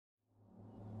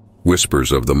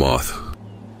Whispers of the Moth.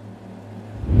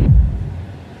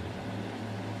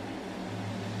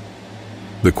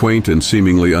 The quaint and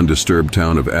seemingly undisturbed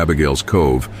town of Abigail's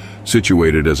Cove,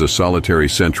 situated as a solitary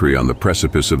sentry on the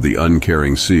precipice of the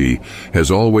uncaring sea, has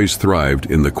always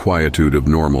thrived in the quietude of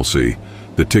normalcy,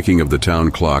 the ticking of the town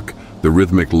clock, the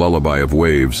rhythmic lullaby of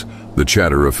waves, the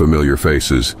chatter of familiar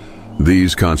faces.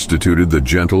 These constituted the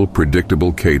gentle,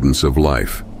 predictable cadence of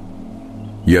life.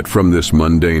 Yet from this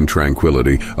mundane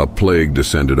tranquility, a plague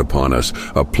descended upon us,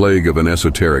 a plague of an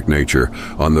esoteric nature,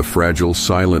 on the fragile,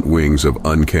 silent wings of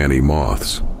uncanny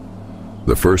moths.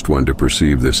 The first one to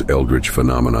perceive this eldritch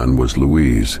phenomenon was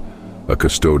Louise, a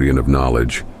custodian of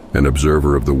knowledge, an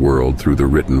observer of the world through the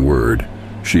written word.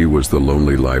 She was the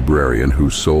lonely librarian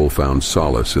whose soul found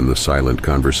solace in the silent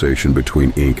conversation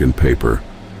between ink and paper.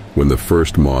 When the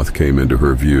first moth came into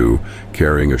her view,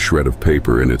 carrying a shred of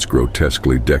paper in its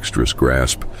grotesquely dexterous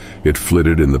grasp, it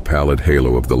flitted in the pallid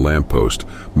halo of the lamppost,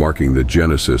 marking the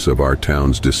genesis of our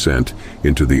town's descent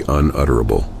into the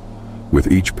unutterable.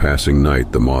 With each passing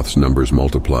night, the moth's numbers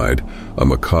multiplied, a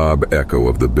macabre echo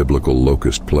of the biblical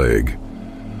locust plague.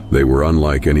 They were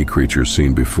unlike any creature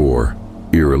seen before,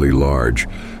 eerily large,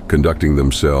 conducting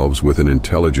themselves with an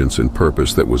intelligence and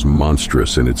purpose that was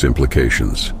monstrous in its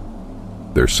implications.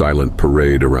 Their silent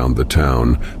parade around the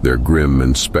town, their grim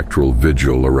and spectral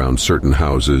vigil around certain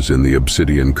houses in the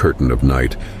obsidian curtain of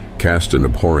night, cast an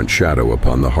abhorrent shadow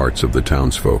upon the hearts of the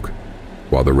townsfolk.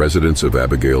 While the residents of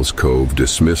Abigail's Cove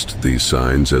dismissed these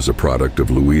signs as a product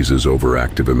of Louise's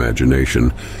overactive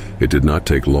imagination, it did not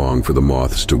take long for the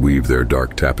moths to weave their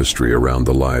dark tapestry around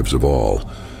the lives of all.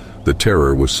 The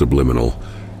terror was subliminal,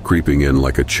 creeping in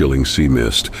like a chilling sea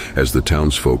mist as the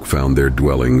townsfolk found their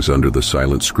dwellings under the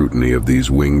silent scrutiny of these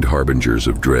winged harbingers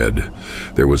of dread.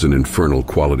 There was an infernal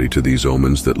quality to these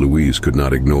omens that Louise could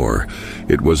not ignore.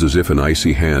 It was as if an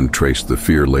icy hand traced the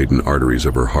fear-laden arteries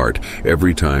of her heart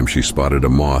every time she spotted a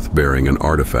moth bearing an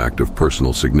artifact of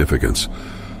personal significance.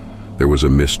 There was a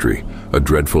mystery, a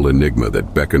dreadful enigma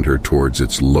that beckoned her towards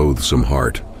its loathsome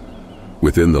heart.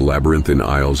 Within the labyrinthine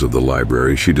aisles of the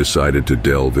library, she decided to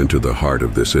delve into the heart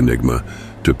of this enigma,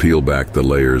 to peel back the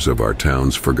layers of our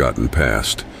town's forgotten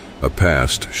past. A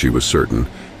past, she was certain,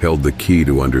 held the key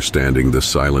to understanding the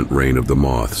silent reign of the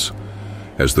moths.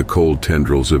 As the cold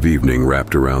tendrils of evening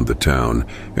wrapped around the town,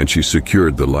 and she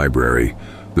secured the library,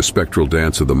 the spectral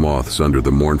dance of the moths under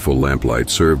the mournful lamplight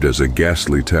served as a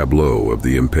ghastly tableau of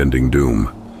the impending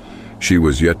doom. She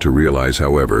was yet to realize,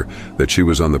 however, that she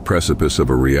was on the precipice of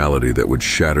a reality that would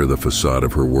shatter the facade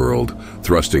of her world,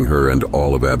 thrusting her and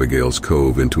all of Abigail's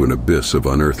Cove into an abyss of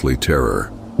unearthly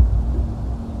terror.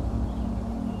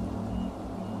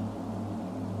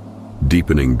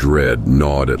 Deepening dread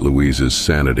gnawed at Louise's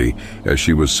sanity as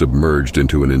she was submerged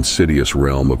into an insidious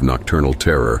realm of nocturnal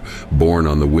terror, borne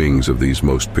on the wings of these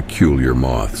most peculiar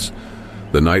moths.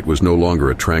 The night was no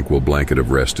longer a tranquil blanket of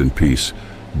rest and peace,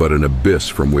 but an abyss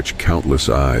from which countless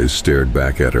eyes stared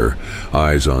back at her,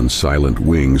 eyes on silent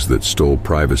wings that stole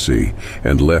privacy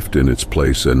and left in its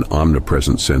place an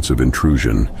omnipresent sense of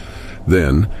intrusion.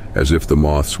 Then, as if the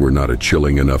moths were not a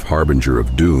chilling enough harbinger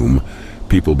of doom,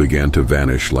 people began to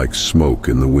vanish like smoke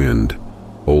in the wind.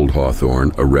 Old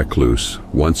Hawthorne, a recluse,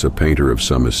 once a painter of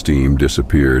some esteem,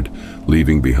 disappeared,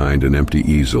 leaving behind an empty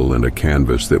easel and a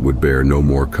canvas that would bear no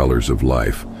more colors of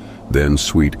life. Then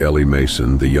sweet Ellie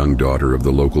Mason, the young daughter of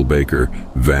the local baker,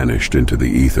 vanished into the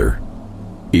ether.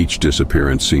 Each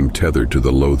disappearance seemed tethered to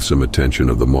the loathsome attention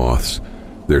of the moths.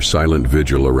 Their silent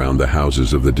vigil around the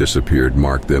houses of the disappeared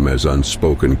marked them as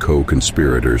unspoken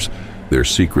co-conspirators, their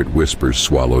secret whispers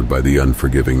swallowed by the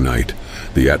unforgiving night.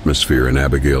 The atmosphere in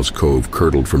Abigail's Cove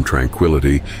curdled from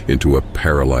tranquility into a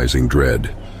paralyzing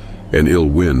dread. An ill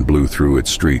wind blew through its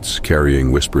streets,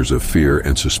 carrying whispers of fear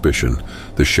and suspicion.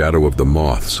 The shadow of the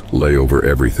moths lay over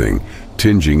everything,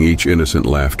 tinging each innocent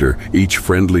laughter, each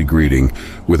friendly greeting,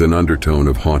 with an undertone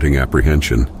of haunting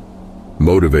apprehension.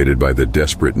 Motivated by the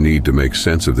desperate need to make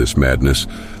sense of this madness,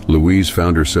 Louise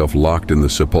found herself locked in the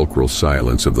sepulchral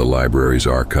silence of the library's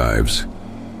archives.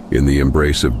 In the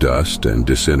embrace of dust and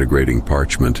disintegrating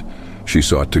parchment, she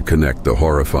sought to connect the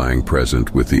horrifying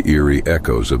present with the eerie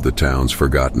echoes of the town's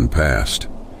forgotten past.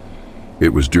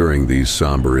 It was during these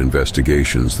somber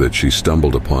investigations that she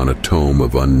stumbled upon a tome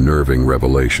of unnerving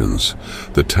revelations.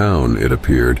 The town, it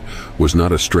appeared, was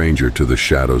not a stranger to the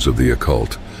shadows of the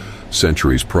occult.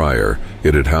 Centuries prior,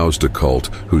 it had housed a cult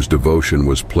whose devotion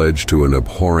was pledged to an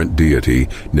abhorrent deity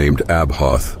named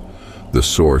Abhoth, the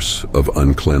source of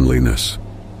uncleanliness.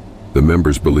 The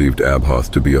members believed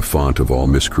Abhoth to be a font of all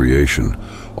miscreation,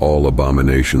 all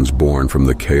abominations born from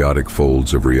the chaotic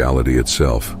folds of reality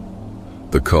itself.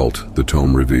 The cult, the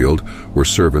tome revealed, were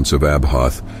servants of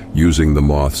Abhoth, using the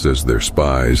moths as their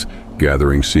spies,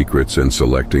 gathering secrets and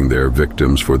selecting their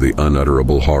victims for the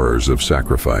unutterable horrors of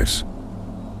sacrifice.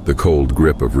 The cold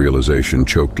grip of realization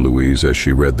choked Louise as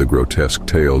she read the grotesque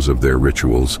tales of their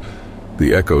rituals.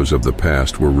 The echoes of the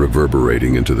past were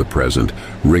reverberating into the present,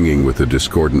 ringing with a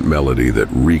discordant melody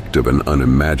that reeked of an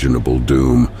unimaginable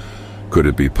doom. Could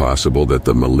it be possible that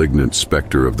the malignant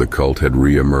specter of the cult had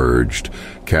re-emerged,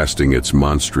 casting its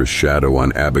monstrous shadow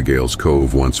on Abigail's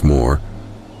Cove once more?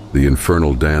 The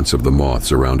infernal dance of the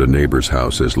moths around a neighbor's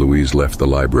house as Louise left the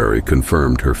library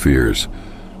confirmed her fears.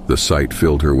 The sight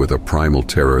filled her with a primal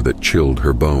terror that chilled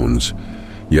her bones.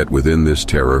 Yet within this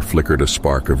terror flickered a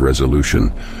spark of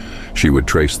resolution. She would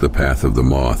trace the path of the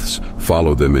moths,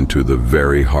 follow them into the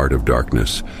very heart of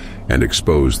darkness, and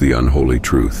expose the unholy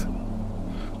truth.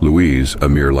 Louise, a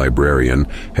mere librarian,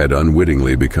 had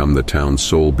unwittingly become the town's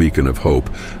sole beacon of hope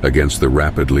against the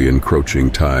rapidly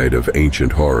encroaching tide of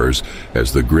ancient horrors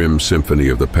as the grim symphony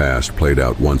of the past played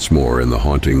out once more in the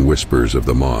haunting whispers of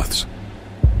the moths.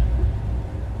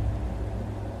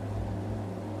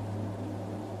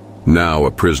 Now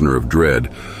a prisoner of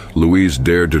dread, Louise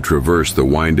dared to traverse the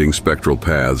winding spectral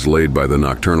paths laid by the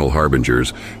nocturnal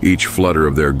harbingers, each flutter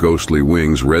of their ghostly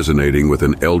wings resonating with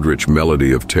an eldritch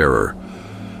melody of terror.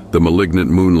 The malignant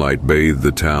moonlight bathed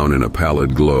the town in a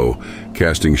pallid glow,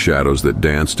 casting shadows that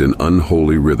danced in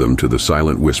unholy rhythm to the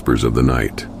silent whispers of the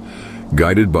night.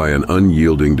 Guided by an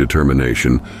unyielding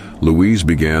determination, Louise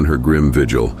began her grim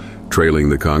vigil, trailing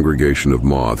the congregation of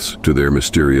moths to their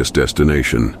mysterious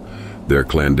destination. Their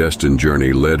clandestine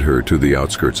journey led her to the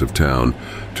outskirts of town,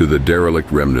 to the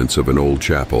derelict remnants of an old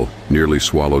chapel, nearly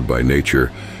swallowed by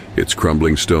nature, its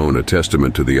crumbling stone a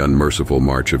testament to the unmerciful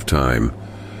march of time.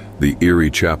 The eerie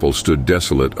chapel stood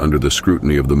desolate under the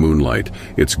scrutiny of the moonlight,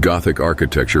 its Gothic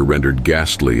architecture rendered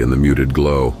ghastly in the muted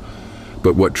glow.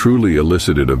 But what truly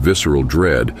elicited a visceral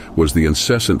dread was the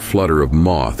incessant flutter of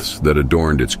moths that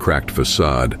adorned its cracked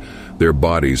facade, their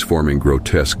bodies forming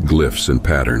grotesque glyphs and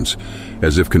patterns,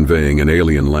 as if conveying an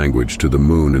alien language to the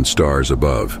moon and stars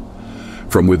above.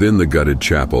 From within the gutted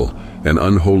chapel, an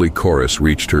unholy chorus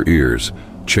reached her ears,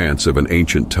 chants of an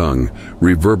ancient tongue,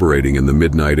 reverberating in the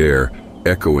midnight air,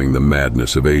 echoing the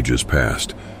madness of ages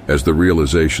past. As the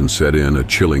realization set in, a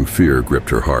chilling fear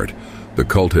gripped her heart. The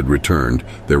cult had returned,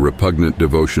 their repugnant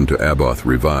devotion to Abhoth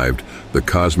revived, the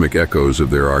cosmic echoes of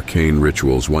their arcane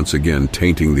rituals once again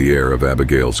tainting the air of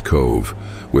Abigail's Cove.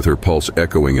 With her pulse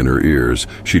echoing in her ears,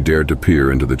 she dared to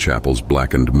peer into the chapel's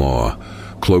blackened maw.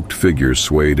 Cloaked figures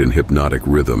swayed in hypnotic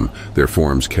rhythm, their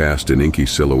forms cast in inky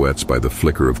silhouettes by the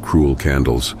flicker of cruel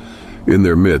candles. In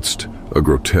their midst, a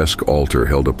grotesque altar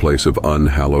held a place of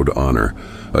unhallowed honor,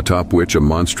 atop which a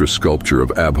monstrous sculpture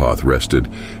of Abhoth rested,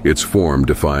 its form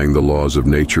defying the laws of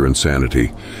nature and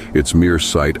sanity, its mere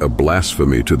sight a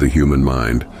blasphemy to the human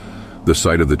mind. The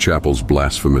sight of the chapel's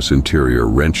blasphemous interior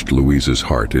wrenched Louise's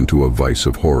heart into a vice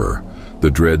of horror. The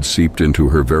dread seeped into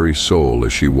her very soul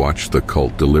as she watched the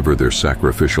cult deliver their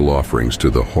sacrificial offerings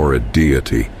to the horrid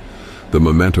deity. The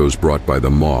mementos brought by the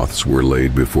moths were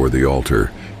laid before the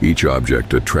altar, each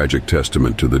object a tragic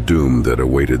testament to the doom that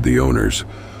awaited the owners.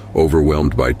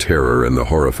 Overwhelmed by terror and the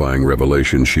horrifying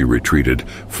revelation, she retreated,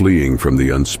 fleeing from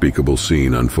the unspeakable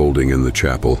scene unfolding in the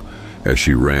chapel. As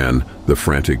she ran, the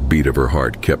frantic beat of her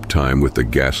heart kept time with the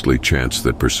ghastly chants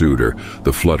that pursued her,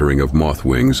 the fluttering of moth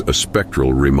wings, a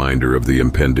spectral reminder of the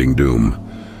impending doom.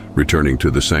 Returning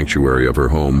to the sanctuary of her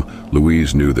home,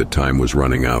 Louise knew that time was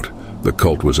running out. The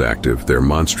cult was active, their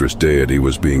monstrous deity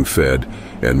was being fed,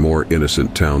 and more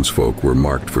innocent townsfolk were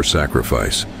marked for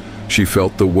sacrifice. She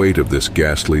felt the weight of this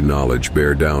ghastly knowledge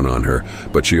bear down on her,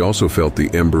 but she also felt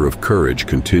the ember of courage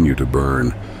continue to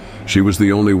burn. She was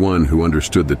the only one who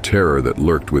understood the terror that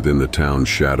lurked within the town's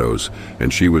shadows,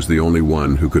 and she was the only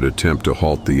one who could attempt to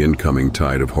halt the incoming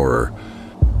tide of horror.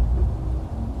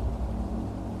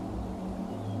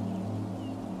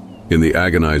 In the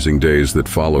agonizing days that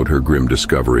followed her grim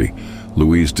discovery,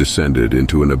 Louise descended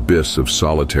into an abyss of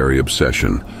solitary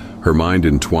obsession, her mind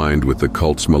entwined with the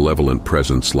cult's malevolent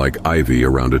presence like ivy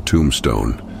around a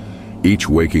tombstone. Each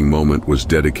waking moment was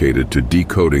dedicated to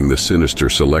decoding the sinister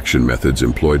selection methods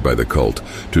employed by the cult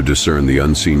to discern the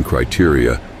unseen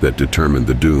criteria that determined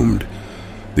the doomed.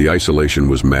 The isolation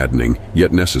was maddening,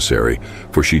 yet necessary,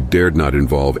 for she dared not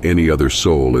involve any other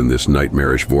soul in this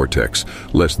nightmarish vortex,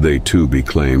 lest they too be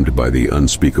claimed by the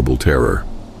unspeakable terror.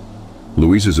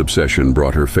 Louise's obsession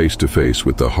brought her face to face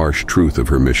with the harsh truth of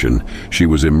her mission. She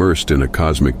was immersed in a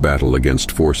cosmic battle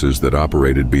against forces that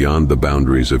operated beyond the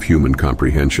boundaries of human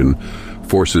comprehension,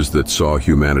 forces that saw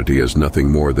humanity as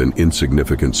nothing more than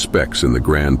insignificant specks in the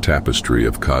grand tapestry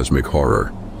of cosmic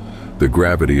horror. The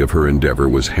gravity of her endeavor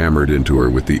was hammered into her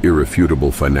with the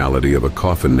irrefutable finality of a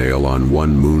coffin nail on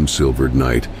one moon-silvered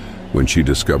night, when she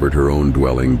discovered her own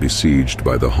dwelling besieged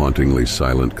by the hauntingly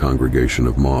silent congregation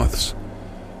of moths.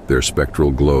 Their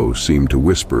spectral glow seemed to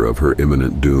whisper of her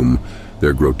imminent doom,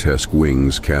 their grotesque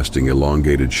wings casting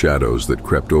elongated shadows that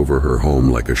crept over her home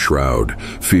like a shroud.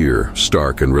 Fear,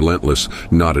 stark and relentless,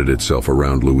 knotted itself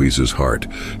around Louise's heart.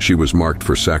 She was marked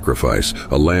for sacrifice,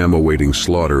 a lamb awaiting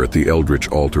slaughter at the eldritch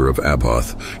altar of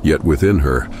Abhoth, yet within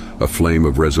her, a flame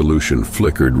of resolution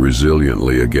flickered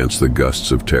resiliently against the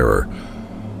gusts of terror.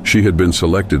 She had been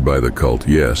selected by the cult,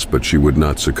 yes, but she would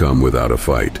not succumb without a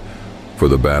fight. For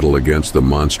the battle against the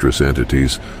monstrous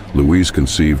entities, Louise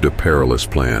conceived a perilous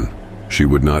plan. She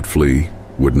would not flee,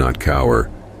 would not cower.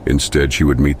 Instead, she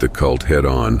would meet the cult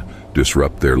head-on,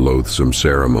 disrupt their loathsome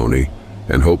ceremony,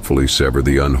 and hopefully sever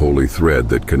the unholy thread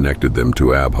that connected them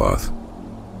to Abhoth.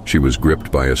 She was gripped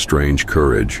by a strange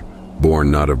courage,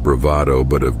 born not of bravado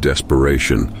but of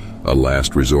desperation, a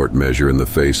last resort measure in the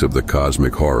face of the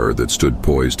cosmic horror that stood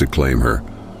poised to claim her.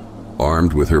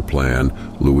 Armed with her plan,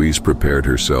 Louise prepared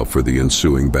herself for the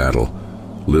ensuing battle.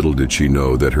 Little did she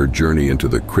know that her journey into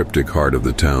the cryptic heart of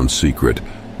the town's secret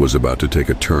was about to take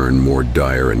a turn more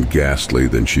dire and ghastly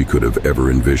than she could have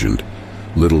ever envisioned.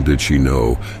 Little did she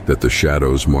know that the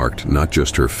shadows marked not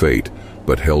just her fate,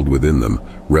 but held within them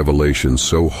revelations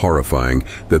so horrifying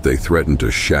that they threatened to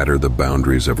shatter the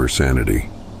boundaries of her sanity.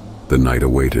 The night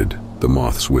awaited, the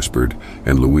moths whispered,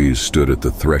 and Louise stood at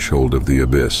the threshold of the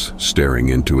abyss, staring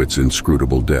into its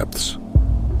inscrutable depths.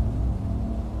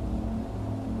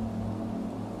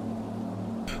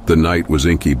 The night was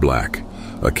inky black,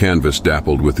 a canvas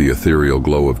dappled with the ethereal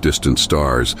glow of distant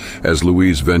stars, as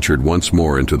Louise ventured once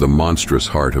more into the monstrous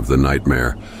heart of the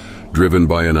nightmare. Driven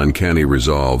by an uncanny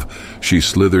resolve, she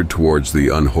slithered towards the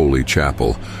unholy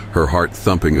chapel, her heart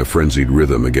thumping a frenzied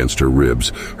rhythm against her ribs,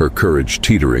 her courage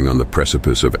teetering on the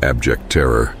precipice of abject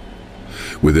terror.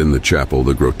 Within the chapel,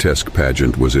 the grotesque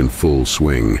pageant was in full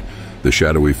swing. The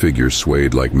shadowy figures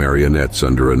swayed like marionettes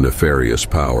under a nefarious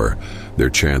power,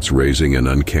 their chants raising an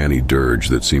uncanny dirge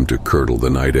that seemed to curdle the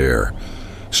night air.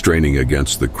 Straining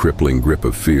against the crippling grip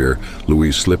of fear,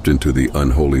 Louise slipped into the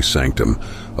unholy sanctum,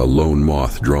 a lone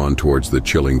moth drawn towards the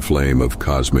chilling flame of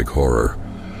cosmic horror.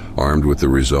 Armed with the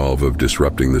resolve of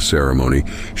disrupting the ceremony,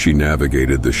 she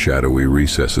navigated the shadowy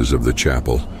recesses of the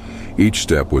chapel. Each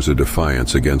step was a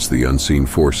defiance against the unseen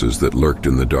forces that lurked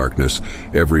in the darkness,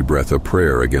 every breath a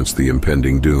prayer against the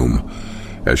impending doom.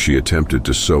 As she attempted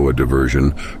to sow a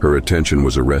diversion, her attention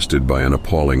was arrested by an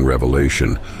appalling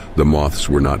revelation. The moths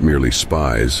were not merely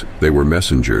spies, they were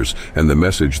messengers, and the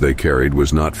message they carried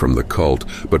was not from the cult,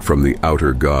 but from the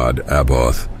outer god,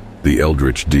 Abhoth. The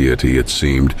eldritch deity, it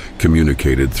seemed,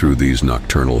 communicated through these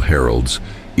nocturnal heralds.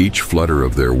 Each flutter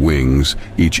of their wings,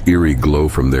 each eerie glow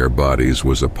from their bodies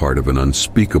was a part of an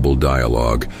unspeakable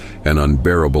dialogue, an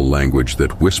unbearable language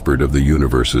that whispered of the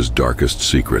universe's darkest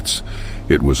secrets.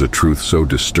 It was a truth so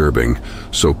disturbing,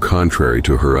 so contrary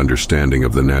to her understanding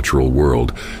of the natural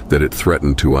world, that it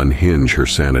threatened to unhinge her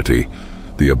sanity.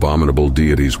 The abominable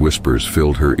deity's whispers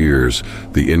filled her ears,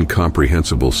 the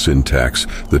incomprehensible syntax,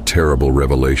 the terrible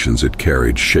revelations it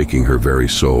carried shaking her very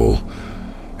soul.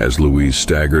 As Louise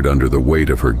staggered under the weight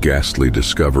of her ghastly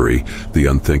discovery, the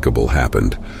unthinkable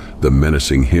happened. The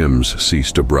menacing hymns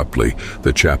ceased abruptly,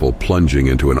 the chapel plunging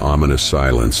into an ominous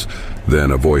silence.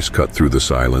 Then a voice cut through the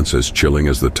silence, as chilling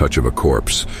as the touch of a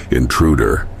corpse.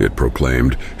 "Intruder," it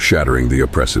proclaimed, shattering the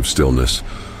oppressive stillness.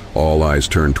 All eyes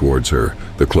turned towards her,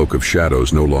 the cloak of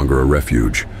shadows no longer a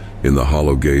refuge. In the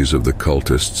hollow gaze of the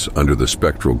cultists, under the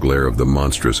spectral glare of the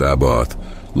monstrous Abhoth,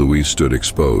 Louise stood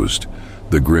exposed.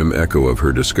 The grim echo of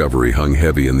her discovery hung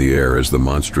heavy in the air as the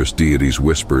monstrous deity's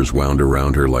whispers wound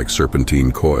around her like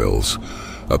serpentine coils.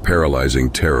 A paralyzing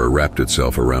terror wrapped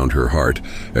itself around her heart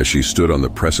as she stood on the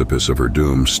precipice of her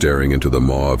doom, staring into the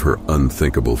maw of her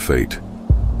unthinkable fate.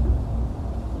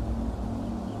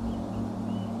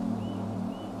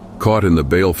 Caught in the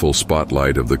baleful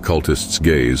spotlight of the cultist's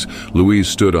gaze, Louise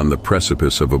stood on the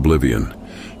precipice of oblivion.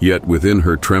 Yet within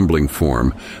her trembling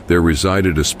form, there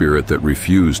resided a spirit that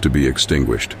refused to be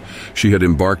extinguished. She had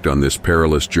embarked on this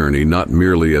perilous journey not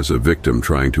merely as a victim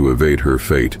trying to evade her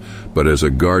fate, but as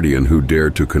a guardian who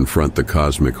dared to confront the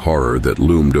cosmic horror that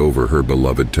loomed over her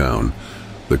beloved town.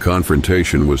 The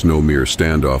confrontation was no mere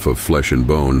standoff of flesh and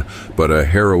bone, but a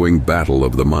harrowing battle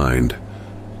of the mind.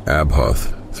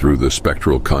 Abhoth, through the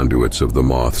spectral conduits of the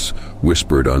moths,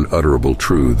 whispered unutterable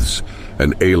truths,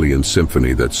 an alien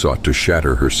symphony that sought to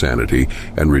shatter her sanity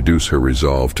and reduce her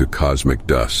resolve to cosmic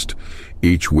dust.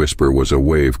 Each whisper was a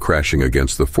wave crashing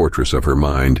against the fortress of her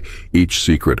mind, each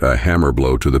secret a hammer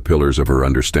blow to the pillars of her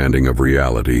understanding of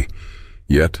reality.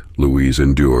 Yet Louise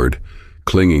endured.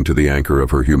 Clinging to the anchor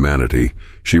of her humanity,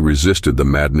 she resisted the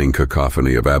maddening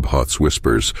cacophony of Abhoth's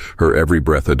whispers, her every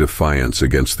breath a defiance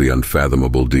against the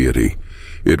unfathomable deity.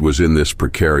 It was in this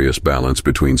precarious balance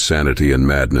between sanity and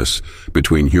madness,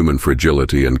 between human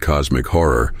fragility and cosmic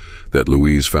horror, that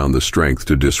Louise found the strength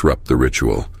to disrupt the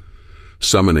ritual.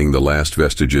 Summoning the last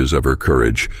vestiges of her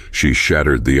courage, she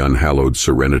shattered the unhallowed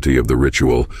serenity of the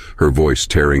ritual, her voice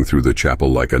tearing through the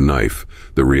chapel like a knife.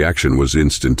 The reaction was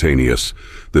instantaneous.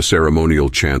 The ceremonial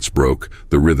chants broke,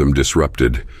 the rhythm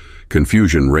disrupted.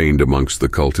 Confusion reigned amongst the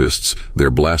cultists, their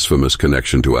blasphemous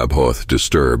connection to Abhoth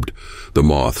disturbed. The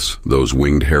moths, those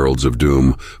winged heralds of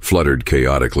doom, fluttered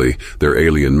chaotically, their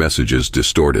alien messages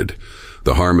distorted.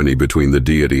 The harmony between the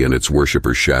deity and its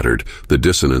worshippers shattered. The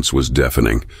dissonance was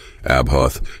deafening.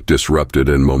 Abhoth, disrupted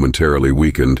and momentarily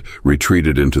weakened,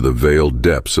 retreated into the veiled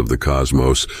depths of the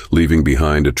cosmos, leaving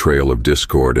behind a trail of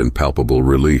discord and palpable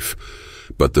relief.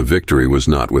 But the victory was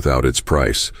not without its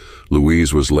price.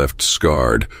 Louise was left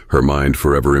scarred, her mind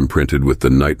forever imprinted with the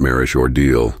nightmarish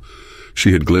ordeal.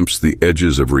 She had glimpsed the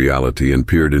edges of reality and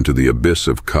peered into the abyss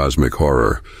of cosmic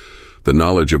horror. The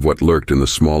knowledge of what lurked in the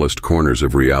smallest corners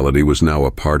of reality was now a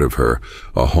part of her,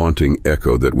 a haunting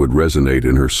echo that would resonate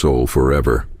in her soul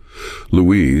forever.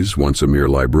 Louise, once a mere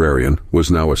librarian,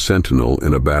 was now a sentinel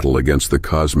in a battle against the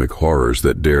cosmic horrors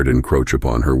that dared encroach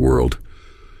upon her world.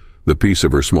 The peace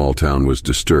of her small town was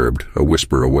disturbed, a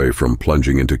whisper away from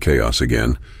plunging into chaos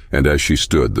again, and as she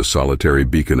stood, the solitary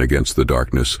beacon against the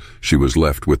darkness, she was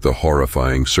left with the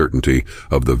horrifying certainty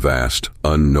of the vast,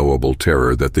 unknowable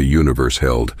terror that the universe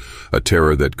held, a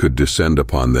terror that could descend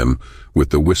upon them with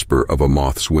the whisper of a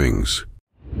moth's wings.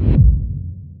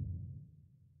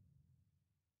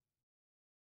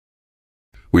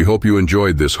 We hope you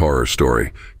enjoyed this horror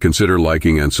story. Consider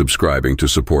liking and subscribing to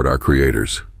support our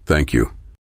creators. Thank you.